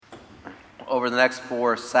Over the next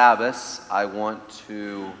 4 Sabbaths, I want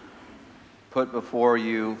to put before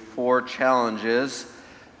you 4 challenges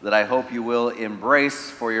that I hope you will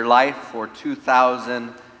embrace for your life for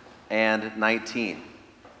 2019.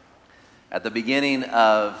 At the beginning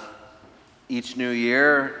of each new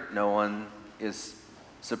year, no one is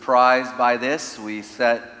surprised by this. We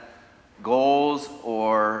set goals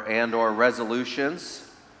or resolutions.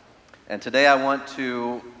 And today I want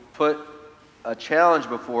to put a challenge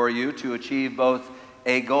before you to achieve both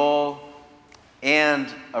a goal and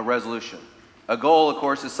a resolution. A goal, of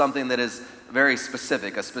course, is something that is very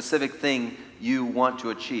specific, a specific thing you want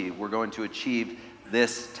to achieve. We're going to achieve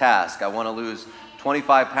this task. I want to lose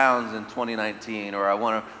 25 pounds in 2019, or I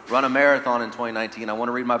want to run a marathon in 2019. I want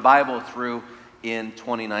to read my Bible through in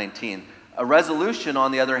 2019. A resolution,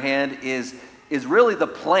 on the other hand, is really the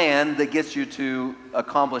plan that gets you to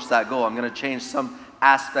accomplish that goal. I'm going to change some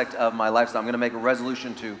aspect of my lifestyle. I'm going to make a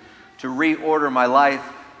resolution to reorder my life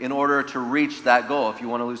in order to reach that goal. If you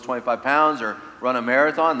want to lose 25 pounds or run a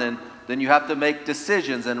marathon, then you have to make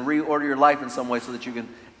decisions and reorder your life in some way so that you can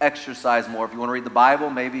exercise more. If you want to read the Bible,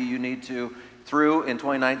 maybe you need to, in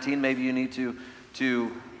 2019, maybe you need to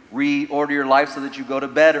reorder your life so that you go to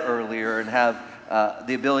bed earlier and have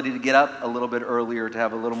the ability to get up a little bit earlier, to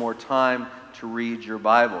have a little more time to read your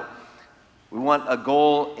Bible. We want a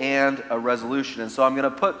goal and a resolution. And so I'm going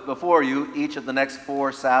to put before you each of the next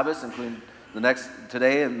 4 Sabbaths, including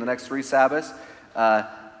today and the next 3 Sabbaths, a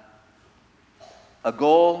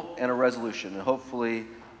goal and a resolution. And hopefully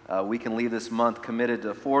we can leave this month committed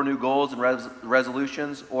to 4 new goals and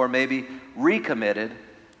resolutions, or maybe recommitted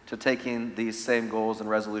to taking these same goals and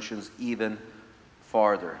resolutions even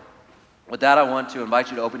farther. With that, I want to invite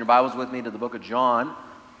you to open your Bibles with me to the book of John,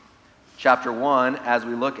 chapter 1, as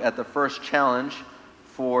we look at the first challenge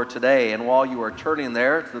for today. And while you are turning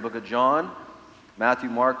there to the book of John, Matthew,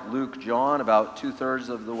 Mark, Luke, John, about 2/3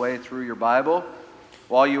 of the way through your Bible,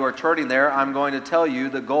 while you are turning there, I'm going to tell you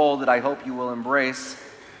the goal that I hope you will embrace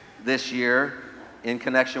this year in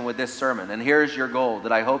connection with this sermon. And here's your goal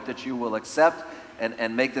that I hope that you will accept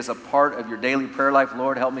and make this a part of your daily prayer life.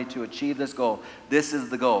 Lord, help me to achieve this goal. This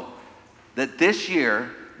is the goal. That this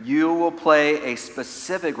year, you will play a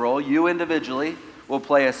specific role, you individually will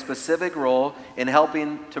play a specific role in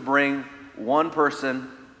helping to bring one person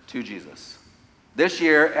to Jesus. This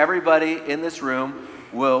year, everybody in this room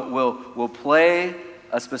will play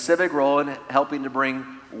a specific role in helping to bring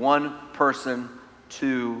one person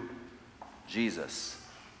to Jesus.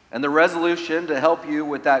 And the resolution to help you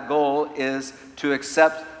with that goal is to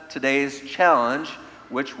accept today's challenge,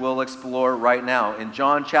 which we'll explore right now. In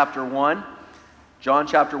John chapter 1,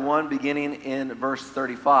 beginning in verse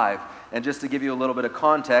 35. And just to give you a little bit of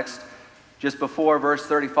context, just before verse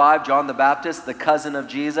 35, John the Baptist, the cousin of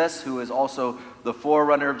Jesus, who is also the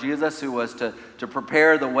forerunner of Jesus, who was to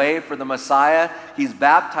prepare the way for the Messiah, he's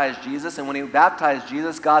baptized Jesus. And when he baptized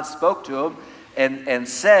Jesus, God spoke to him and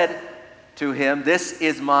said to him, "This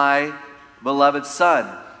is my beloved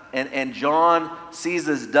Son." And John sees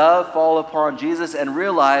this dove fall upon Jesus and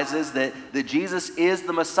realizes that Jesus is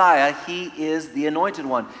the Messiah. He is the anointed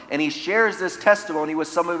one. And he shares this testimony with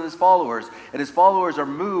some of his followers. And his followers are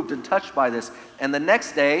moved and touched by this. And the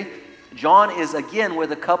next day, John is again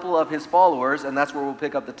with a couple of his followers. And that's where we'll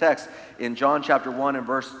pick up the text in John chapter 1 and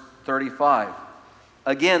verse 35.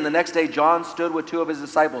 Again, the next day, John stood with 2 of his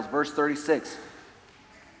disciples, verse 36.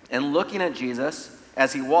 And looking at Jesus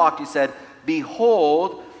as he walked, he said,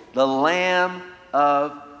 "Behold, the Lamb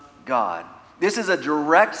of God." This is a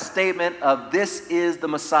direct statement of this is the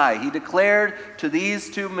Messiah. He declared to these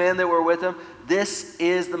 2 men that were with him, this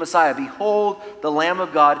is the Messiah. Behold, the Lamb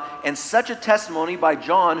of God. And such a testimony by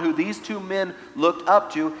John, who these 2 men looked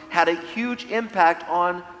up to, had a huge impact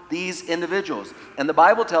on these individuals. And the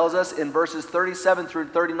Bible tells us in verses 37 through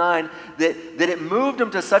 39 that it moved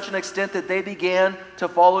them to such an extent that they began to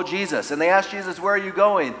follow Jesus. And they asked Jesus, "Where are you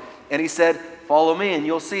going?" And he said, "Follow me and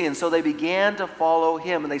you'll see." And so they began to follow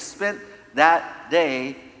him, and they spent that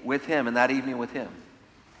day with him and that evening with him.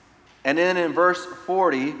 And then in verse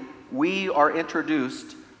 40, we are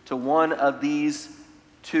introduced to one of these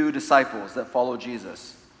 2 disciples that follow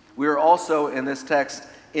Jesus. We are also in this text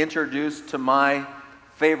introduced to my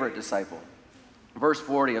favorite disciple. Verse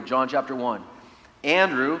 40 of John chapter 1.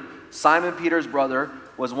 Andrew, Simon Peter's brother,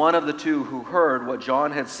 was one of the 2 who heard what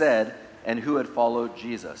John had said and who had followed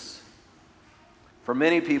Jesus. For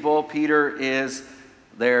many people, Peter is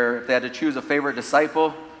if they had to choose a favorite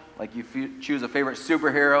disciple, like you choose a favorite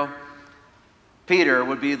superhero, Peter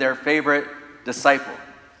would be their favorite disciple.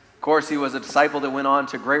 Of course, he was a disciple that went on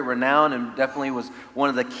to great renown and definitely was one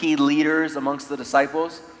of the key leaders amongst the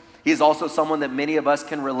disciples. He's also someone that many of us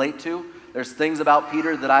can relate to. There's things about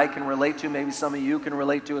Peter that I can relate to. Maybe some of you can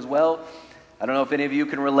relate to as well. I don't know if any of you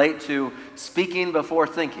can relate to speaking before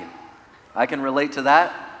thinking. I can relate to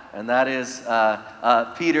that, and that is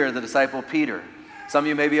Peter, the disciple Peter. Some of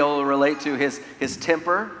you may be able to relate to his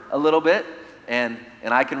temper a little bit, and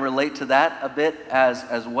I can relate to that a bit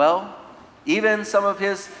as well. Even some of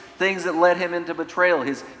his things that led him into betrayal,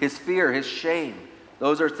 his fear, his shame.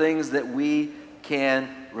 Those are things that we can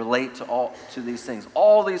relate to these things.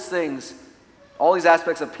 All these things, all these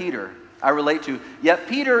aspects of Peter, I relate to. Yet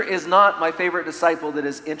Peter is not my favorite disciple that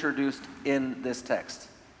is introduced in this text.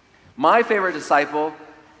 My favorite disciple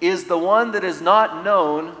is the one that is not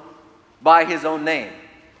known by his own name,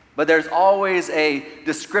 but there's always a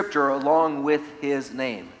descriptor along with his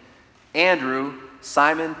name. Andrew,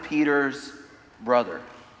 Simon Peter's brother.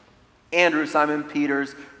 Andrew, Simon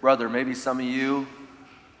Peter's brother. Maybe some of you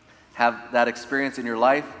have that experience in your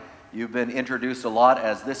life. You've been introduced a lot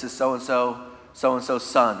as this is so-and-so, so-and-so's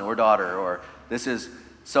son or daughter, or this is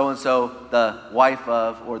so-and-so, the wife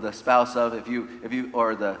of, or the spouse of, if you,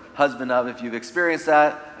 or the husband of. If you've experienced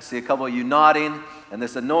that, I see a couple of you nodding, and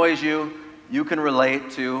this annoys you, you can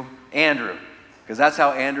relate to Andrew, because that's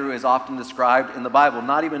how Andrew is often described in the Bible,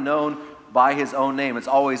 not even known by his own name. It's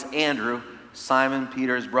always Andrew, Simon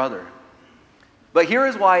Peter's brother. But here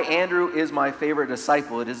is why Andrew is my favorite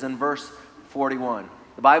disciple. It is in verse 41.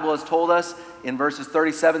 The Bible has told us in verses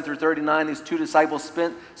 37 through 39, these two disciples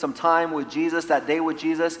spent some time with Jesus, that day with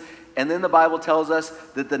Jesus. And then the Bible tells us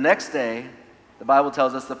that the next day, the Bible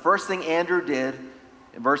tells us the first thing Andrew did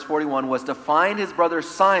in verse 41 was to find his brother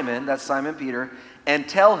Simon, that's Simon Peter, and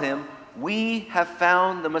tell him, "We have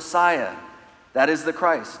found the Messiah," that is the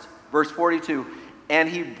Christ. Verse 42, and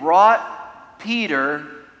he brought Peter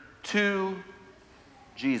to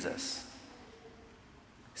Jesus.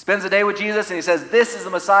 Spends the day with Jesus and he says, "This is the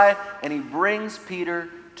Messiah," and he brings Peter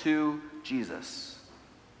to Jesus.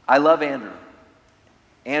 I love Andrew.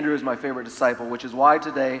 Andrew is my favorite disciple, which is why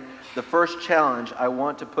today the first challenge I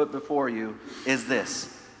want to put before you is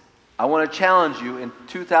this. I want to challenge you in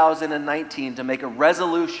 2019 to make a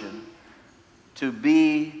resolution to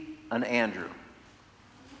be an Andrew.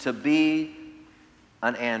 To be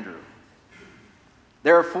an Andrew.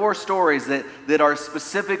 There are 4 stories that are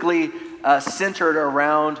specifically centered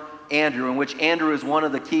around Andrew, in which Andrew is one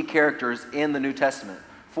of the key characters in the New Testament.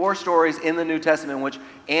 4 stories in the New Testament in which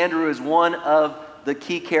Andrew is one of the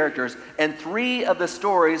key characters, and 3 of the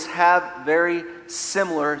stories have very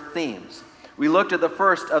similar themes. We looked at the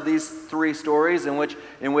first of these 3 stories in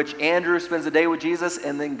which Andrew spends a day with Jesus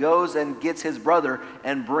and then goes and gets his brother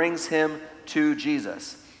and brings him to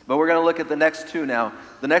Jesus. But we're going to look at the next 2 now.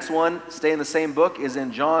 The next one, stay in the same book, is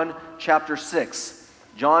in John chapter 6.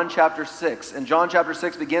 John chapter 6. And John chapter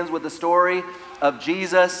 6 begins with the story of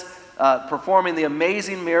Jesus performing the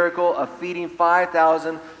amazing miracle of feeding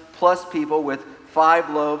 5,000 plus people with 5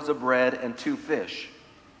 loaves of bread and 2 fish.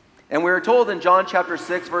 And we are told in John chapter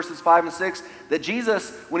 6, verses 5 and 6, that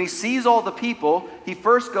Jesus, when he sees all the people, he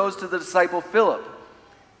first goes to the disciple Philip.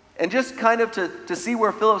 And just kind of to see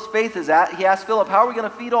where Philip's faith is at, he asks Philip, "How are we going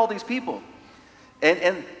to feed all these people?"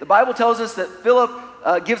 And the Bible tells us that Philip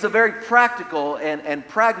gives a very practical and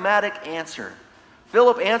pragmatic answer.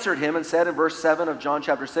 Philip answered him and said in verse 7 of John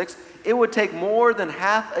chapter 6, "It would take more than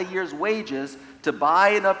half a year's wages to buy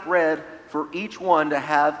enough bread for each one to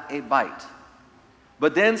have a bite."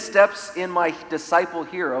 But then steps in my disciple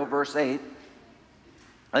hero, verse 8,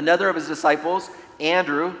 another of his disciples,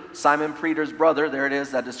 Andrew, Simon Peter's brother, there it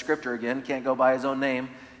is, that descriptor again, can't go by his own name.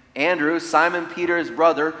 Andrew, Simon Peter's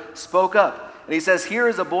brother, spoke up. And he says, "Here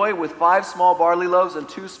is a boy with 5 small barley loaves and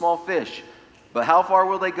 2 small fish. But how far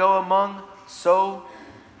will they go among so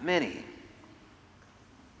many?"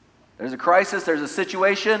 There's a crisis, there's a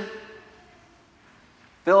situation.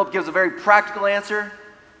 Philip gives a very practical answer.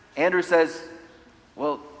 Andrew says,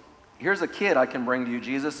 "Well, here's a kid I can bring to you,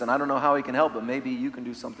 Jesus, and I don't know how he can help, but maybe you can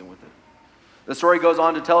do something with it." The story goes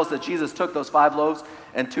on to tell us that Jesus took those 5 loaves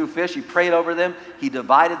and 2 fish. He prayed over them. He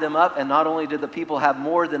divided them up. And not only did the people have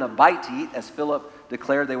more than a bite to eat, as Philip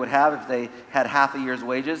declared they would have if they had half a year's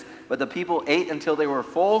wages, but the people ate until they were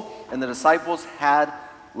full, and the disciples had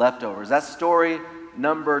leftovers. That's story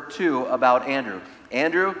number 2 about Andrew.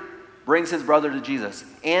 Andrew brings his brother to Jesus.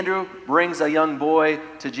 Andrew brings a young boy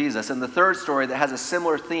to Jesus. And the third story that has a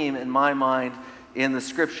similar theme in my mind in the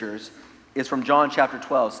scriptures is from John chapter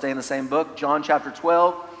 12. Stay in the same book, John chapter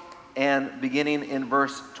 12, and beginning in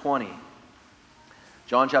verse 20.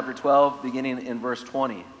 John chapter 12, beginning in verse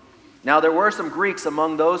 20. "Now there were some Greeks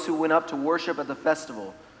among those who went up to worship at the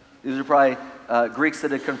festival." These are probably Greeks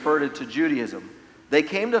that had converted to Judaism. They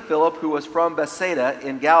came to Philip, who was from Bethsaida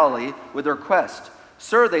in Galilee, with a request.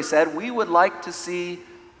 Sir, they said, we would like to see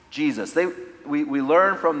Jesus. We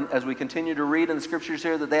learn from, as we continue to read in the scriptures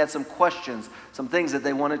here, that they had some questions, some things that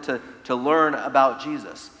they wanted to learn about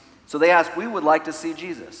Jesus. So they asked, we would like to see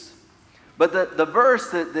Jesus. But the verse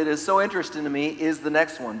that is so interesting to me is the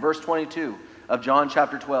next one, verse 22 of John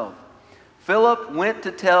chapter 12. Philip went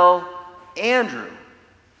to tell Andrew.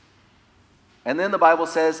 And then the Bible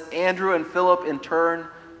says, Andrew and Philip in turn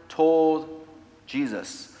told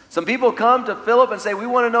Jesus. Some people come to Philip and say, we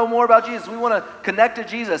want to know more about Jesus. We want to connect to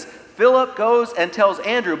Jesus. Philip goes and tells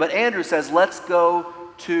Andrew, but Andrew says, let's go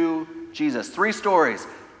to Jesus. 3 stories.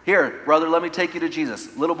 Here, brother, let me take you to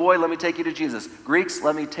Jesus. Little boy, let me take you to Jesus. Greeks,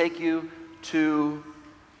 let me take you to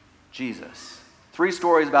Jesus. 3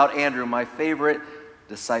 stories about Andrew, my favorite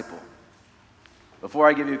disciple. Before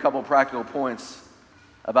I give you a couple practical points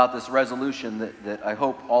about this resolution that I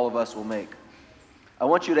hope all of us will make, I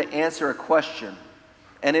want you to answer a question,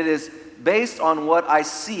 and it is based on what I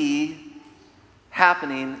see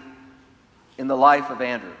happening in the life of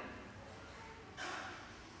Andrew.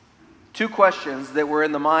 2 questions that were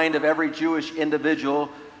in the mind of every Jewish individual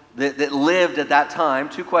that lived at that time.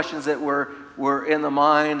 2 questions that were in the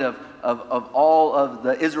mind of all of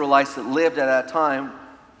the Israelites that lived at that time.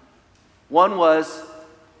 One was,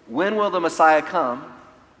 when will the Messiah come?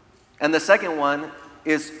 And the second one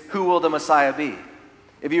is, who will the Messiah be?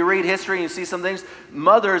 If you read history and you see some things,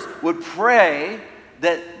 mothers would pray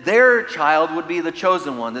that their child would be the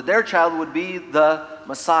chosen one, that their child would be the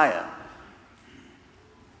Messiah.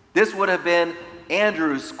 This would have been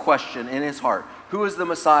Andrew's question in his heart. Who is the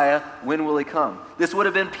Messiah? When will he come? This would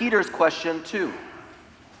have been Peter's question too.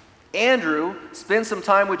 Andrew spends some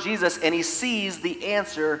time with Jesus and he sees the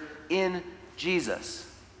answer in Jesus.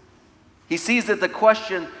 He sees that the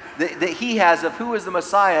question that he has of who is the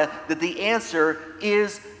Messiah, that the answer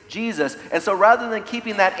is Jesus. And so rather than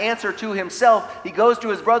keeping that answer to himself, he goes to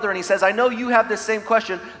his brother and he says, I know you have this same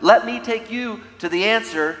question. Let me take you to the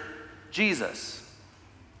answer, Jesus.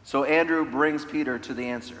 So Andrew brings Peter to the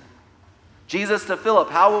answer. Jesus to Philip,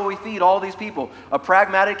 how will we feed all these people? A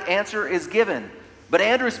pragmatic answer is given. But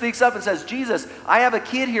Andrew speaks up and says, Jesus, I have a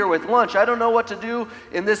kid here with lunch. I don't know what to do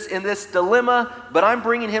in this dilemma, but I'm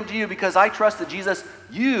bringing him to you because I trust that Jesus,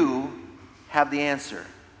 you have the answer.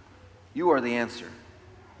 You are the answer.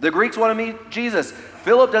 The Greeks want to meet Jesus.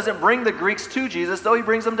 Philip doesn't bring the Greeks to Jesus, though he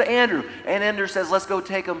brings them to Andrew. And Andrew says, let's go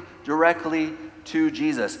take them directly to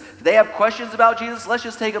Jesus. If they have questions about Jesus, let's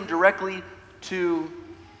just take them directly to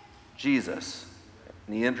Jesus.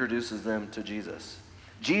 And he introduces them to Jesus.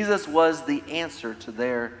 Jesus was the answer to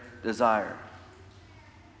their desire.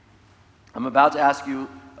 I'm about to ask you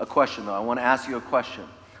a question, though. I want to ask you a question.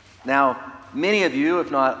 Now, many of you,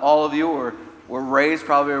 if not all of you, were raised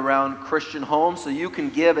probably around Christian homes, so you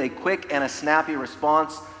can give a quick and a snappy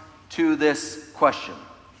response to this question.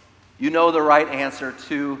 You know the right answer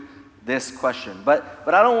to this question. But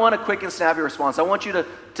I don't want a quick and snappy response. I want you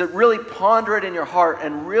to really ponder it in your heart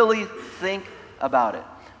and really think about it.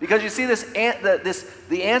 Because you see,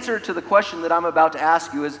 the answer to the question that I'm about to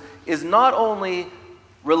ask you is not only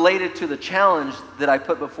related to the challenge that I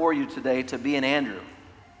put before you today to be an Andrew,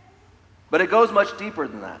 but it goes much deeper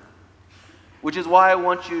than that, which is why I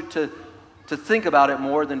want you to think about it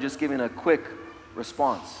more than just giving a quick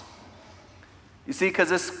response. You see, because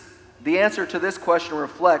the answer to this question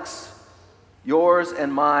reflects yours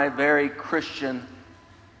and my very Christian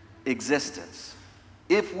existence.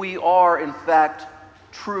 If we are, in fact,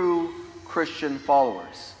 true Christian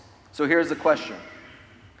followers. So here's the question.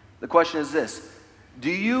 The question is this: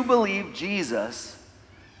 do you believe Jesus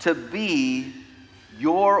to be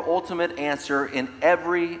your ultimate answer in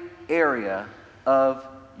every area of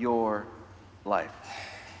your life?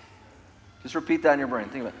 Just repeat that in your brain.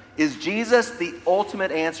 Think about it. Is Jesus the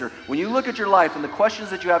ultimate answer? When you look at your life and the questions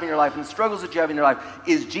that you have in your life and the struggles that you have in your life,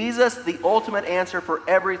 is Jesus the ultimate answer for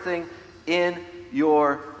everything in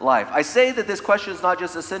your life? I say that this question is not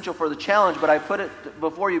just essential for the challenge, but I put it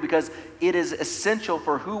before you because it is essential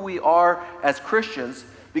for who we are as Christians,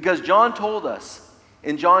 because Jesus told us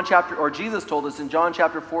in John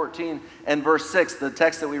chapter 14 and verse 6, the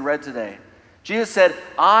text that we read today. Jesus said,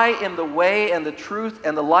 I am the way and the truth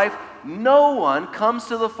and the life. No one comes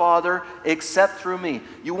to the Father except through me.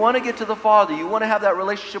 You want to get to the Father. You want to have that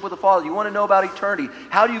relationship with the Father. You want to know about eternity.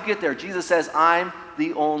 How do you get there? Jesus says, I'm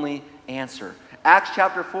the only answer. Acts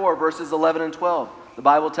chapter 4, verses 11 and 12. The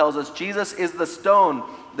Bible tells us Jesus is the stone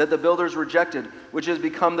that the builders rejected, which has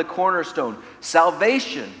become the cornerstone.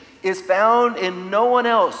 Salvation is found in no one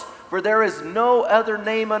else, for there is no other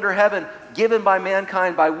name under heaven given by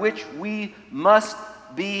mankind by which we must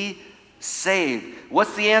be saved.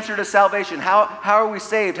 What's the answer to salvation? How are we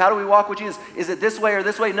saved? How do we walk with Jesus? Is it this way or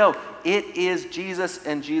this way? No, it is Jesus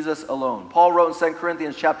and Jesus alone. Paul wrote in 2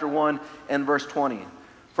 Corinthians chapter 1 and verse 20,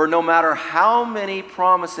 "For no matter how many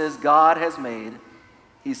promises God has made,"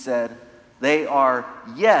 he said, "they are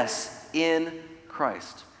yes in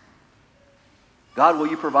Christ." God, will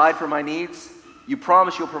you provide for my needs? You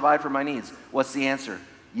promise you'll provide for my needs. What's the answer?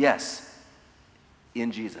 Yes,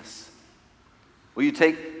 in Jesus.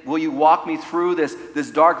 Will you walk me through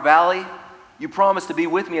this dark valley? You promise to be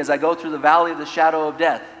with me as I go through the valley of the shadow of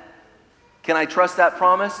death. Can I trust that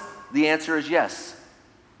promise? The answer is yes,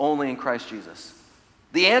 only in Christ Jesus.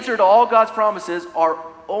 The answer to all God's promises are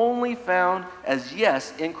only found as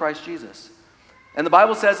yes in Christ Jesus. And the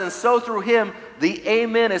Bible says, "And so through him, the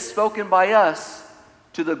amen is spoken by us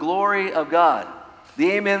to the glory of God."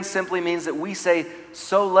 The amen simply means that we say,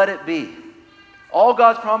 "So let it be." All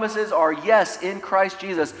God's promises are yes in Christ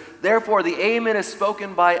Jesus. Therefore, the amen is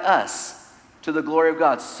spoken by us to the glory of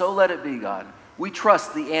God. So let it be, God. We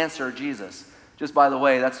trust the answer, Jesus. Just by the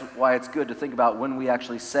way, that's why it's good to think about when we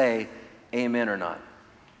actually say amen or not.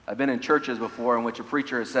 I've been in churches before in which a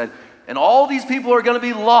preacher has said, "And all these people are going to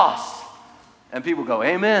be lost." And people go,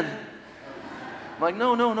 "Amen." I'm like,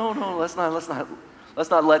 no. Let's not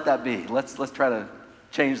let that be. Let's try to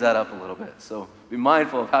change that up a little bit. So be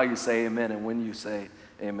mindful of how you say amen and when you say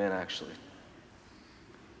amen, actually.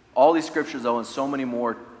 All these scriptures, though, and so many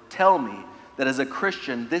more, tell me that as a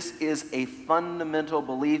Christian, this is a fundamental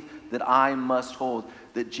belief that I must hold,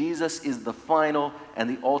 that Jesus is the final and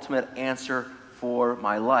the ultimate answer for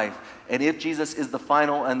my life. And if Jesus is the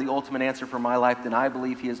final and the ultimate answer for my life, then I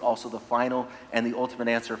believe he is also the final and the ultimate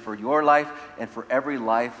answer for your life and for every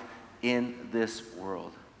life in this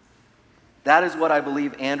world. That is what I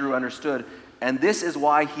believe Andrew understood, and this is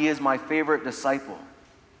why he is my favorite disciple.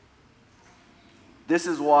 This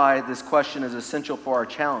is why this question is essential for our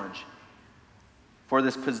challenge, for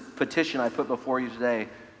this petition I put before you today,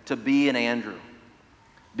 to be an Andrew.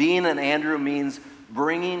 Being an Andrew means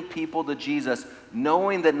bringing people to Jesus,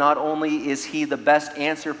 knowing that not only is he the best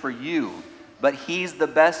answer for you, but he's the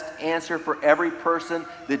best answer for every person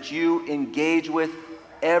that you engage with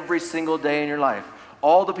every single day in your life.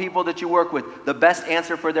 All the people that you work with, the best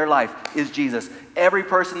answer for their life is Jesus. Every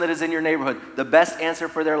person that is in your neighborhood, the best answer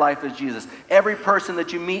for their life is Jesus. Every person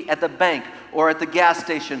that you meet at the bank or at the gas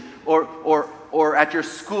station or at your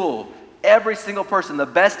school, every single person, the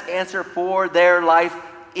best answer for their life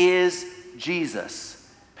is Jesus,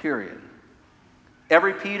 period.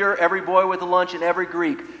 Every Peter, every boy with a lunch, and every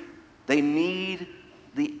Greek, they need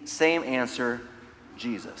the same answer,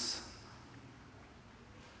 Jesus.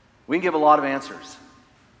 We can give a lot of answers.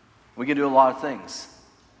 We can do a lot of things.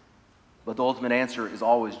 But the ultimate answer is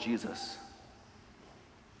always Jesus.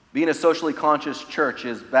 Being a socially conscious church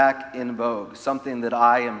is back in vogue, something that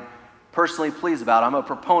I am personally pleased about. I'm a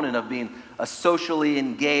proponent of being a socially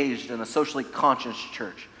engaged and a socially conscious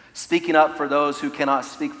church, speaking up for those who cannot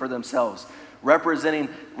speak for themselves, representing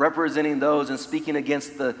those and speaking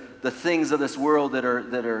against the things of this world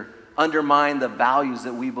that undermine the values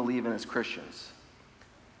that we believe in as Christians.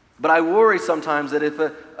 But I worry sometimes that if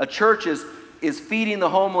a church is feeding the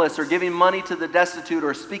homeless or giving money to the destitute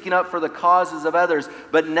or speaking up for the causes of others,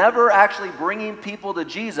 but never actually bringing people to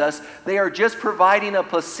Jesus, they are just providing a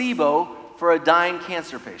placebo for a dying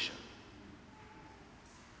cancer patient.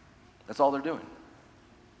 That's all they're doing.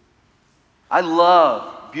 I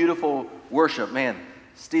love beautiful worship. Man,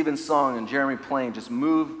 Stephen's song and Jeremy playing just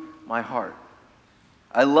move my heart.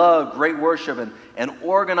 I love great worship, and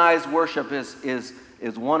organized worship is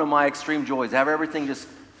one of my extreme joys. Have everything just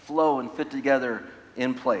flow and fit together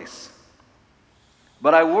in place.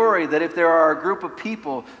 But I worry that if there are a group of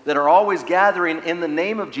people that are always gathering in the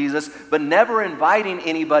name of Jesus, but never inviting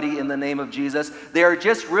anybody in the name of Jesus, they are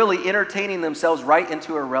just really entertaining themselves right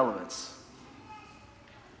into irrelevance.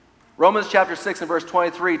 Romans chapter 6 and verse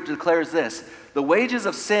 23 declares this: the wages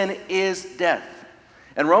of sin is death.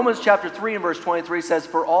 And Romans chapter 3 and verse 23 says,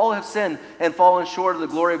 for all have sinned and fallen short of the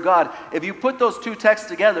glory of God. If you put those two texts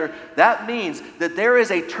together, that means that there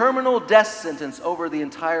is a terminal death sentence over the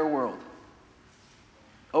entire world.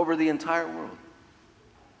 Over the entire world.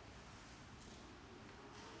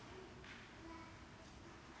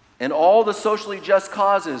 And all the socially just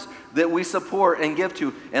causes that we support and give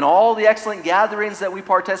to, and all the excellent gatherings that we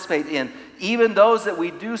participate in, even those that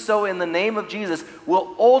we do so in the name of Jesus,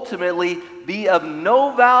 will ultimately be of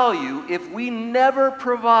no value if we never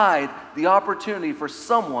provide the opportunity for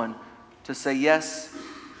someone to say yes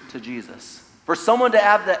to Jesus. For someone to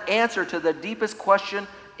have the answer to the deepest question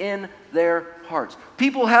in their hearts.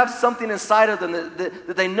 People have something inside of them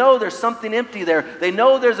that they know there's something empty there. They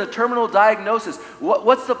know there's a terminal diagnosis.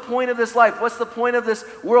 What's the point of this life? What's the point of this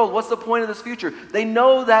world? What's the point of this future? They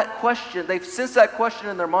know that question. They've sensed that question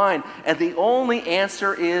in their mind, and the only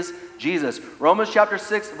answer is Jesus. Romans chapter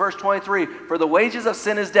 6, verse 23, for the wages of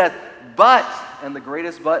sin is death, but, and the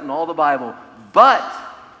greatest but in all the Bible, but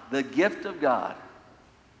the gift of God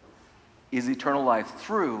is eternal life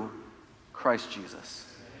through Christ Jesus.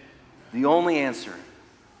 The only answer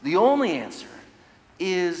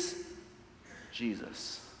is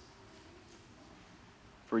Jesus.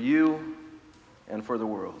 For you and for the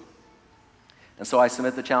world. And so I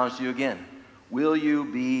submit the challenge to you again. Will you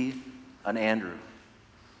be an Andrew?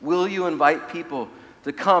 Will you invite people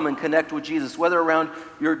to come and connect with Jesus, whether around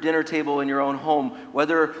your dinner table in your own home,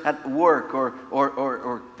 whether at work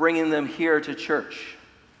or bringing them here to church?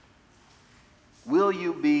 Will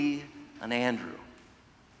you be an Andrew?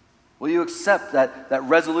 Will you accept that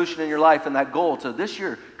resolution in your life and that goal to this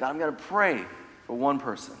year, God, I'm going to pray for one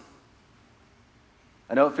person?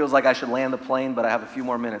 I know it feels like I should land the plane, but I have a few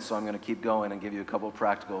more minutes, so I'm going to keep going and give you a couple of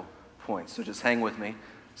practical points. So just hang with me.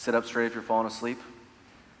 Sit up straight if you're falling asleep.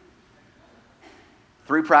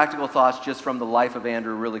 3 practical thoughts just from the life of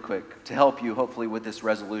Andrew really quick to help you, hopefully, with this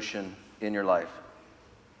resolution in your life.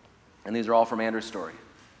 And these are all from Andrew's story.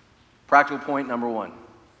 Practical point number 1.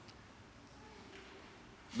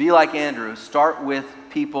 Be like Andrew. Start with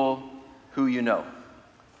people who you know.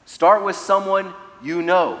 Start with someone you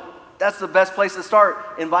know. That's the best place to start,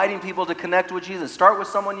 inviting people to connect with Jesus. Start with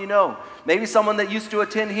someone you know. Maybe someone that used to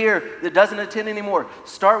attend here that doesn't attend anymore.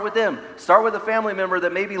 Start with them. Start with a family member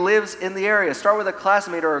that maybe lives in the area. Start with a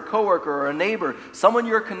classmate or a coworker or a neighbor, someone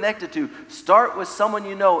you're connected to. Start with someone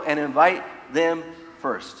you know and invite them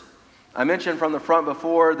first. I mentioned from the front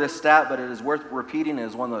before this stat, but it is worth repeating. It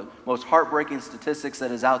is one of the most heartbreaking statistics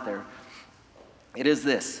that is out there. It is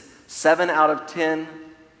this: 7 out of 10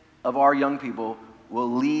 of our young people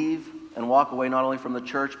will leave and walk away not only from the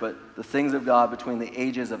church, but the things of God between the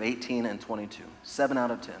ages of 18 and 22. 7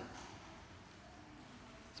 out of 10.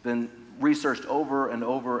 It's been researched over and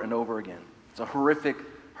over and over again. It's a horrific,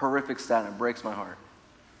 horrific stat, and it breaks my heart.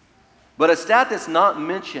 But a stat that's not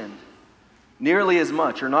mentioned nearly as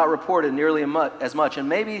much, or not reported nearly as much, and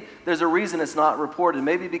maybe there's a reason it's not reported.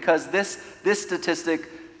 Maybe because this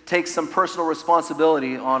statistic takes some personal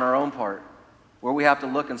responsibility on our own part, where we have to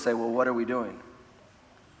look and say, well, what are we doing?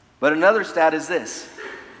 But another stat is this.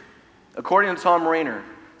 According to Tom Rainer,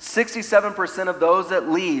 67% of those that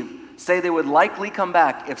leave say they would likely come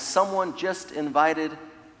back if someone just invited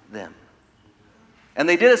them. And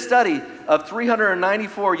they did a study of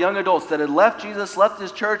 394 young adults that had left Jesus, left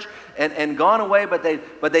his church, and gone away, but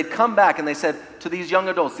they'd come back, and they said to these young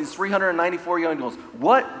adults, these 394 young adults,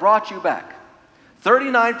 what brought you back?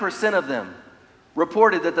 39% of them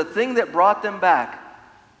reported that the thing that brought them back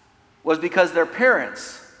was because their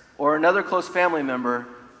parents or another close family member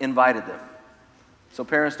invited them. So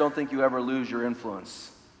parents, don't think you ever lose your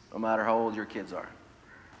influence, no matter how old your kids are.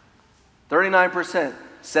 39%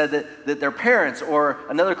 said that their parents or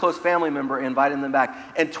another close family member invited them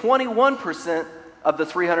back. And 21% of the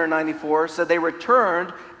 394 said they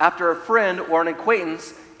returned after a friend or an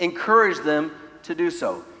acquaintance encouraged them to do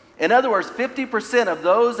so. In other words, 50% of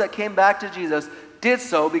those that came back to Jesus did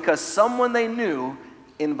so because someone they knew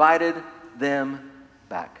invited them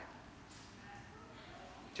back.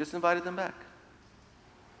 Just invited them back.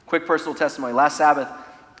 Quick personal testimony. Last Sabbath,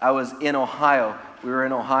 I was in Ohio. We were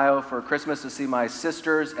in Ohio for Christmas to see my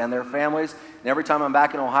sisters and their families. And every time I'm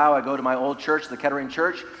back in Ohio, I go to my old church, the Kettering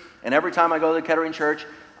Church. And every time I go to the Kettering Church,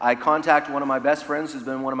 I contact one of my best friends, who's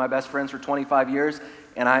been one of my best friends for 25 years,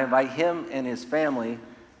 and I invite him and his family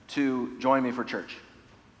to join me for church.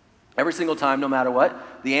 Every single time, no matter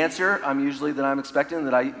what. The answer that I'm expecting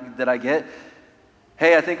that I get,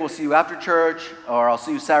 hey, I think we'll see you after church, or I'll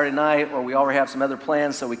see you Saturday night, or we already have some other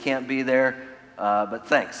plans, so we can't be there, but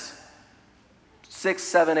thanks. 6,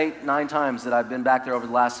 7, 8, 9 times that I've been back there over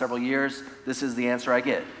the last several years, this is the answer I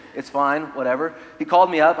get. It's fine, whatever. He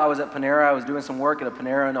called me up. I was at Panera. I was doing some work at a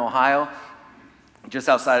Panera in Ohio, just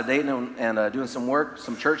outside of Dayton, and doing some work,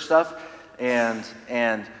 some church stuff, and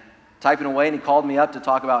typing away, and he called me up to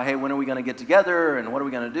talk about, hey, when are we going to get together, and what are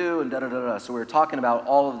we going to do, and da-da-da-da. So we were talking about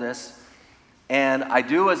all of this, and I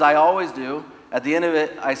do as I always do. At the end of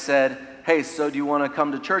it, I said, hey, so do you want to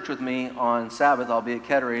come to church with me on Sabbath? I'll be at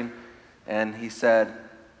Kettering. And he said,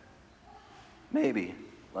 maybe.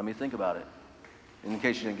 Let me think about it. In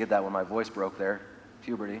case you didn't get that when my voice broke there,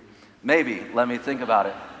 puberty. Maybe. Let me think about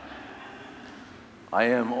it. I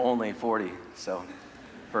am only 40, so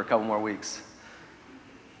for a couple more weeks.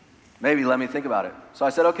 Maybe let me think about it. So I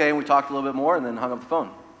said, okay, and we talked a little bit more and then hung up the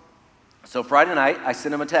phone. So Friday night, I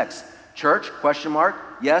sent him a text. Church, question mark,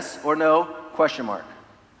 yes or no, question mark.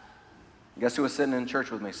 Guess who was sitting in church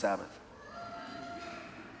with me Sabbath?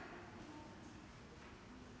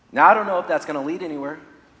 Now, I don't know if that's going to lead anywhere.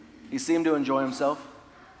 He seemed to enjoy himself.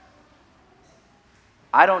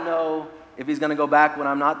 I don't know if he's going to go back when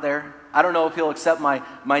I'm not there. I don't know if he'll accept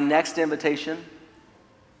my next invitation.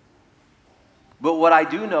 But what I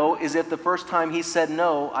do know is if the first time he said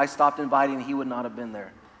no, I stopped inviting, he would not have been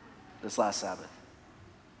there this last Sabbath.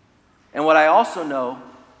 And what I also know,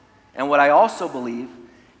 and what I also believe,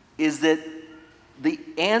 is that the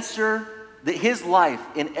answer, that his life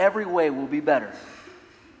in every way will be better.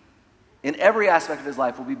 In every aspect of his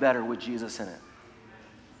life will be better with Jesus in it.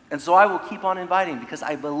 And so I will keep on inviting because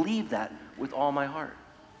I believe that with all my heart.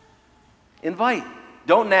 Invite.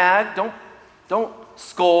 Don't nag. Don't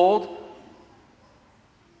scold.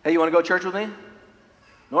 Hey, you want to go to church with me?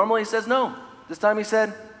 Normally he says no. This time he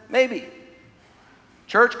said maybe.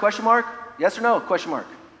 Church, question mark? Yes or no, question mark.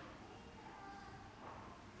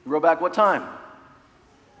 He wrote back, what time?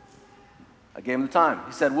 I gave him the time.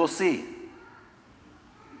 He said, we'll see.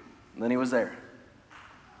 And then he was there.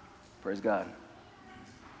 Praise God.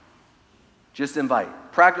 Just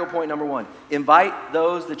invite. Practical point number 1. Invite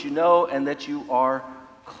those that you know and that you are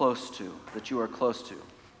close to.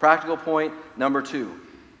 Practical point number 2.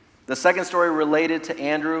 The second story related to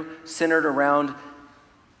Andrew centered around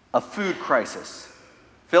a food crisis.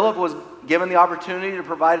 Philip was given the opportunity to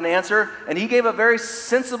provide an answer, and he gave a very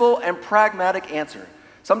sensible and pragmatic answer.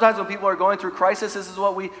 Sometimes when people are going through crisis, this is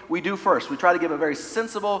what we do first. We try to give a very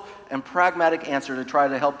sensible and pragmatic answer to try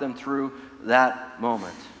to help them through that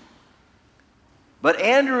moment. But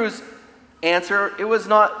Andrew's answer, it was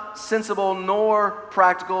not sensible, nor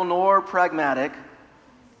practical, nor pragmatic,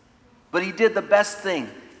 but he did the best thing.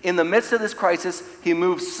 In the midst of this crisis, he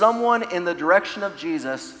moved someone in the direction of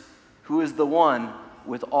Jesus, who is the one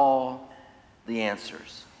with all the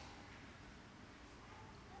answers.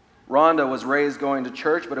 Rhonda was raised going to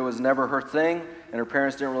church, but it was never her thing, and her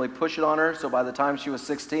parents didn't really push it on her. So by the time she was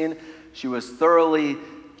 16, she was thoroughly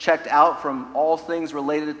checked out from all things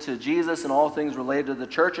related to Jesus and all things related to the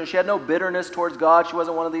church, and she had no bitterness towards God. She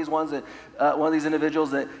wasn't one of these individuals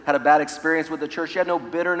that had a bad experience with the church. She had no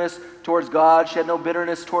bitterness towards God. She had no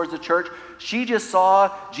bitterness towards the church. She just saw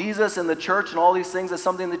Jesus and the church and all these things as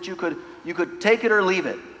something that you could take it or leave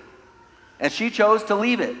it, and she chose to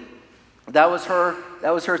leave it. That was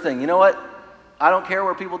her thing. You know what? I don't care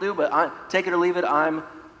what people do, but take it or leave it.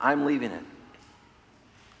 I'm leaving it.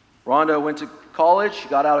 Rhonda went to college. She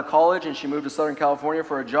got out of college and she moved to Southern California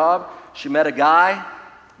for a job. She met a guy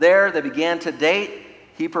there. They began to date.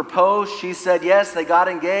 He proposed. She said yes. They got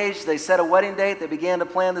engaged. They set a wedding date. They began to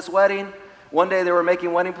plan this wedding. One day they were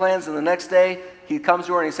making wedding plans, and the next day he comes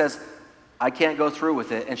to her and he says, I can't go through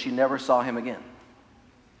with it. And she never saw him again.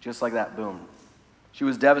 Just like that, boom. She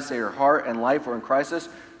was devastated. Her heart and life were in crisis.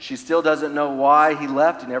 She still doesn't know why he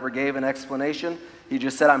left. He never gave an explanation. He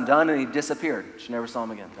just said, I'm done, and he disappeared. She never saw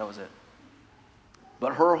him again. That was it.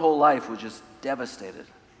 But her whole life was just devastated.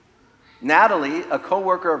 Natalie, a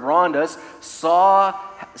co-worker of Rhonda's,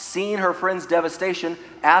 seeing her friend's devastation,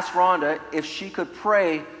 asked Rhonda if she could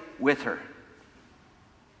pray with her.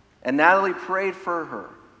 And Natalie prayed for her.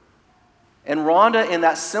 And Rhonda, in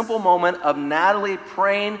that simple moment of Natalie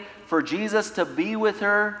praying for Jesus to be with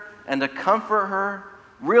her and to comfort her,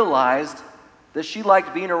 realized that she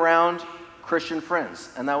liked being around Christian friends,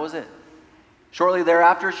 and that was it. Shortly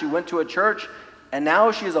thereafter, she went to a church, and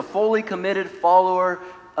now she is a fully committed follower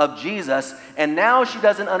of Jesus, and now she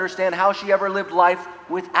doesn't understand how she ever lived life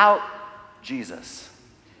without Jesus.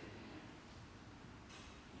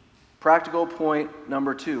 Practical point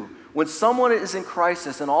number 2. When someone is in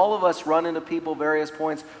crisis, and all of us run into people various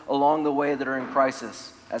points along the way that are in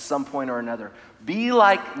crisis at some point or another, be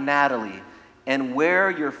like Natalie and wear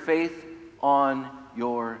your faith on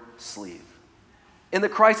your sleeve. In the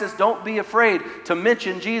crisis, don't be afraid to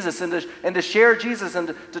mention Jesus and to share Jesus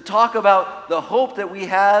and to talk about the hope that we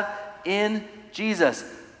have in Jesus.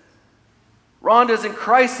 Rhonda's in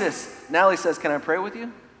crisis. Natalie says, can I pray with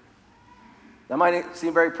you? That might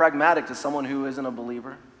seem very pragmatic to someone who isn't a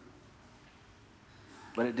believer,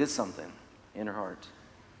 but it did something in her heart.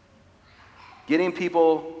 Getting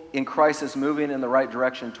people in crisis moving in the right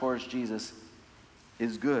direction towards Jesus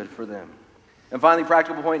is good for them. And finally,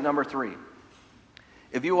 practical point number 3.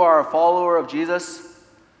 If you are a follower of Jesus,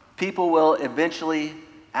 people will eventually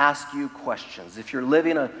ask you questions. If you're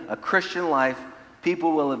living a Christian life,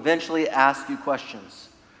 people will eventually ask you questions.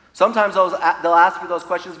 Sometimes they'll ask you those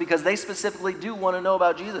questions because they specifically do want to know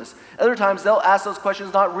about Jesus. Other times they'll ask those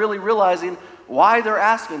questions not really realizing why they're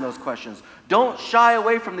asking those questions. Don't shy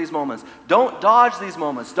away from these moments. Don't dodge these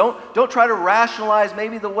moments. Don't try to rationalize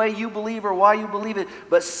maybe the way you believe or why you believe it,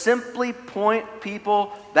 but simply point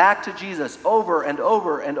people back to Jesus over and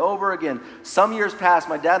over and over again. Some years past,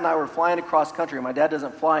 my dad and I were flying across country. My dad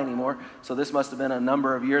doesn't fly anymore, so this must have been a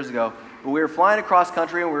number of years ago. But we were flying across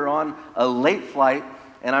country and we were on a late flight.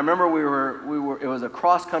 And I remember it was a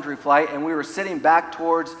cross-country flight, and we were sitting back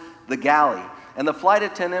towards the galley. And the flight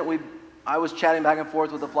attendant, I was chatting back and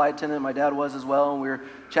forth with the flight attendant, my dad was as well, and we were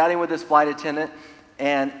chatting with this flight attendant.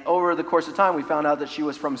 And over the course of time, we found out that she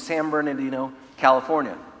was from San Bernardino,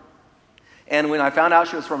 California. And when I found out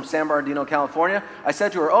she was from San Bernardino, California, I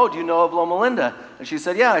said to her, "Oh, do you know of Loma Linda?" And she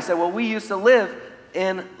said, "Yeah." I said, "Well, we used to live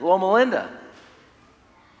in Loma Linda."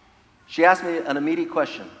 She asked me an immediate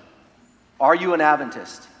question. "Are you an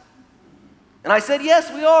Adventist?" And I said,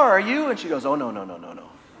 "Yes, we are. Are you?" And she goes, "Oh, no.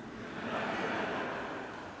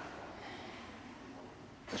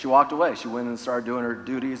 And she walked away. She went and started doing her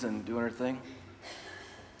duties and doing her thing.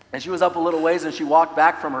 And she was up a little ways, and she walked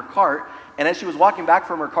back from her cart. And as she was walking back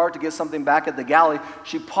from her cart to get something back at the galley,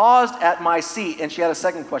 she paused at my seat, and she had a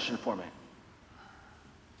second question for me.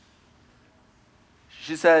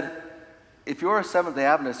 She said, "If you're a Seventh-day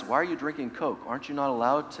Adventist, why are you drinking Coke? Aren't you not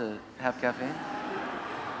allowed to have caffeine?"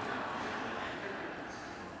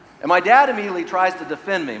 And my dad immediately tries to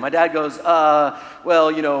defend me. My dad goes,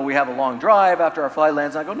 "Well, we have a long drive after our flight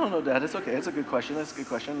lands." I go, No, Dad, it's okay. It's a good question. That's a good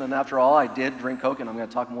question. And after all, I did drink Coke, and I'm going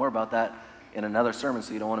to talk more about that in another sermon,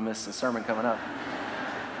 so you don't want to miss the sermon coming up.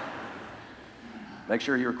 Make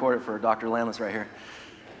sure you record it for Dr. Landless right here.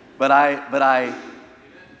 But I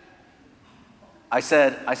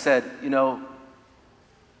said,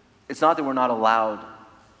 it's not that we're not allowed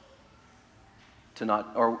to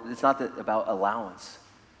not, or it's not that about allowance.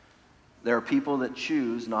 There are people that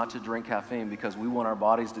choose not to drink caffeine because we want our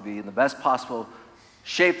bodies to be in the best possible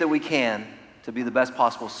shape that we can to be the best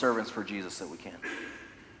possible servants for Jesus that we can.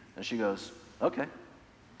 And she goes, "Okay."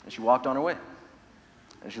 And she walked on her way.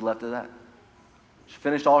 And she left it at that. She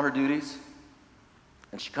finished all her duties.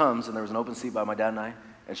 And she comes, and there was an open seat by my dad and I,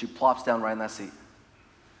 and she plops down right in that seat.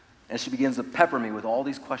 And she begins to pepper me with all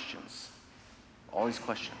these questions. All these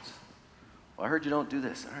questions. "Well, I heard you don't do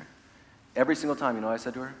this." All right. Every single time, you know what I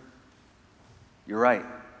said to her? "You're right,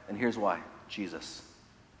 and here's why. Jesus.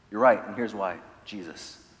 You're right, and here's why.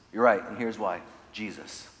 Jesus. You're right, and here's why.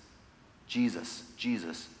 Jesus. Jesus,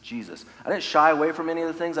 Jesus, Jesus." I didn't shy away from any of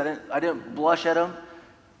the things. I didn't blush at them.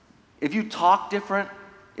 If you talk different,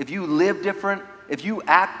 if you live different, if you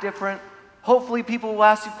act different, hopefully people will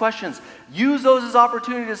ask you questions. Use those as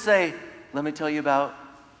opportunity to say, "Let me tell you about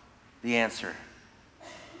the answer.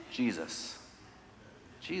 Jesus.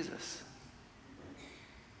 Jesus."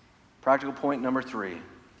 Practical point number 3.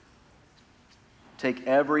 Take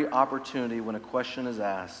every opportunity when a question is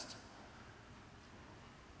asked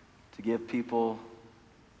to give people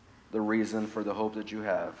the reason for the hope that you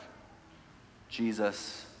have.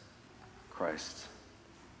 Jesus Christ.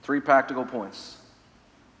 3 practical points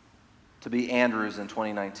to be Andrews in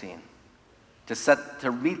 2019.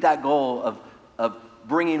 To meet that goal of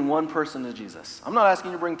bringing one person to Jesus. I'm not asking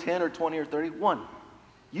you to bring 10 or 20 or 30. One.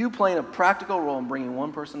 You playing a practical role in bringing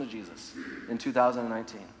one person to Jesus in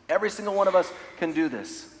 2019. Every single one of us can do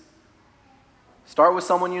this. Start with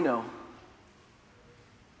someone you know.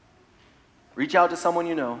 Reach out to someone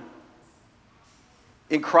you know.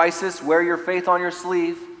 In crisis, wear your faith on your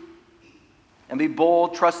sleeve and be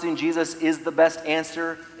bold, trusting Jesus is the best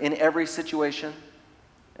answer in every situation.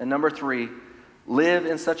 And number 3, live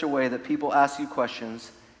in such a way that people ask you questions,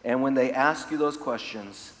 and when they ask you those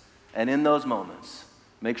questions, and in those moments,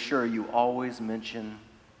 make sure you always mention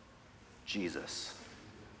Jesus,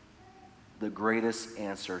 the greatest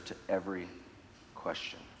answer to every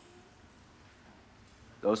question.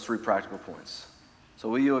 Those 3 practical points. So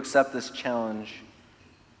will you accept this challenge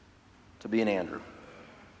to be an Andrew?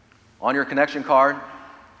 On your connection card,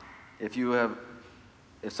 if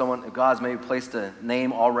God's maybe placed a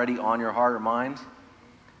name already on your heart or mind,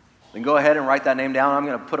 then go ahead and write that name down. I'm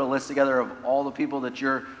going to put a list together of all the people that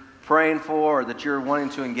you're praying for or that you're wanting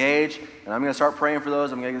to engage, and I'm going to start praying for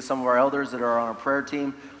those. I'm going to get some of our elders that are on our prayer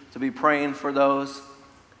team to be praying for those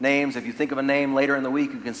names. If you think of a name later in the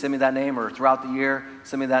week, you can send me that name, or throughout the year,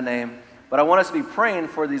 send me that name. But I want us to be praying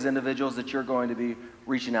for these individuals that you're going to be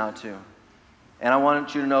reaching out to. And I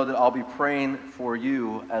want you to know that I'll be praying for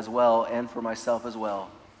you as well, and for myself as well,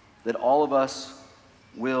 that all of us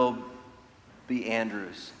will be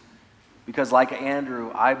Andrews. Because like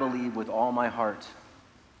Andrew, I believe with all my heart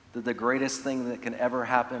that the greatest thing that can ever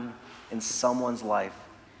happen in someone's life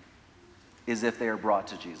is if they are brought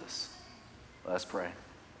to Jesus. Let's pray.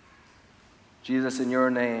 Jesus, in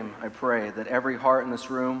your name, I pray that every heart in this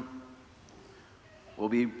room will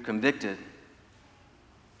be convicted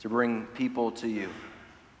to bring people to you.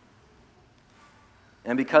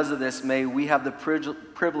 And because of this, may we have the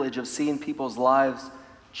privilege of seeing people's lives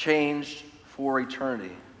changed for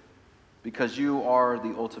eternity, because you are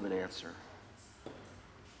the ultimate answer.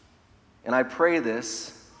 And I pray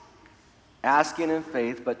this, asking in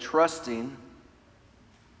faith, but trusting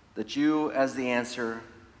that you, as the answer,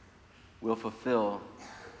 will fulfill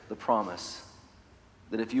the promise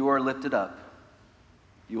that if you are lifted up,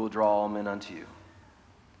 you will draw all men unto you.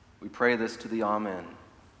 We pray this to the Amen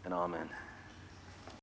and Amen.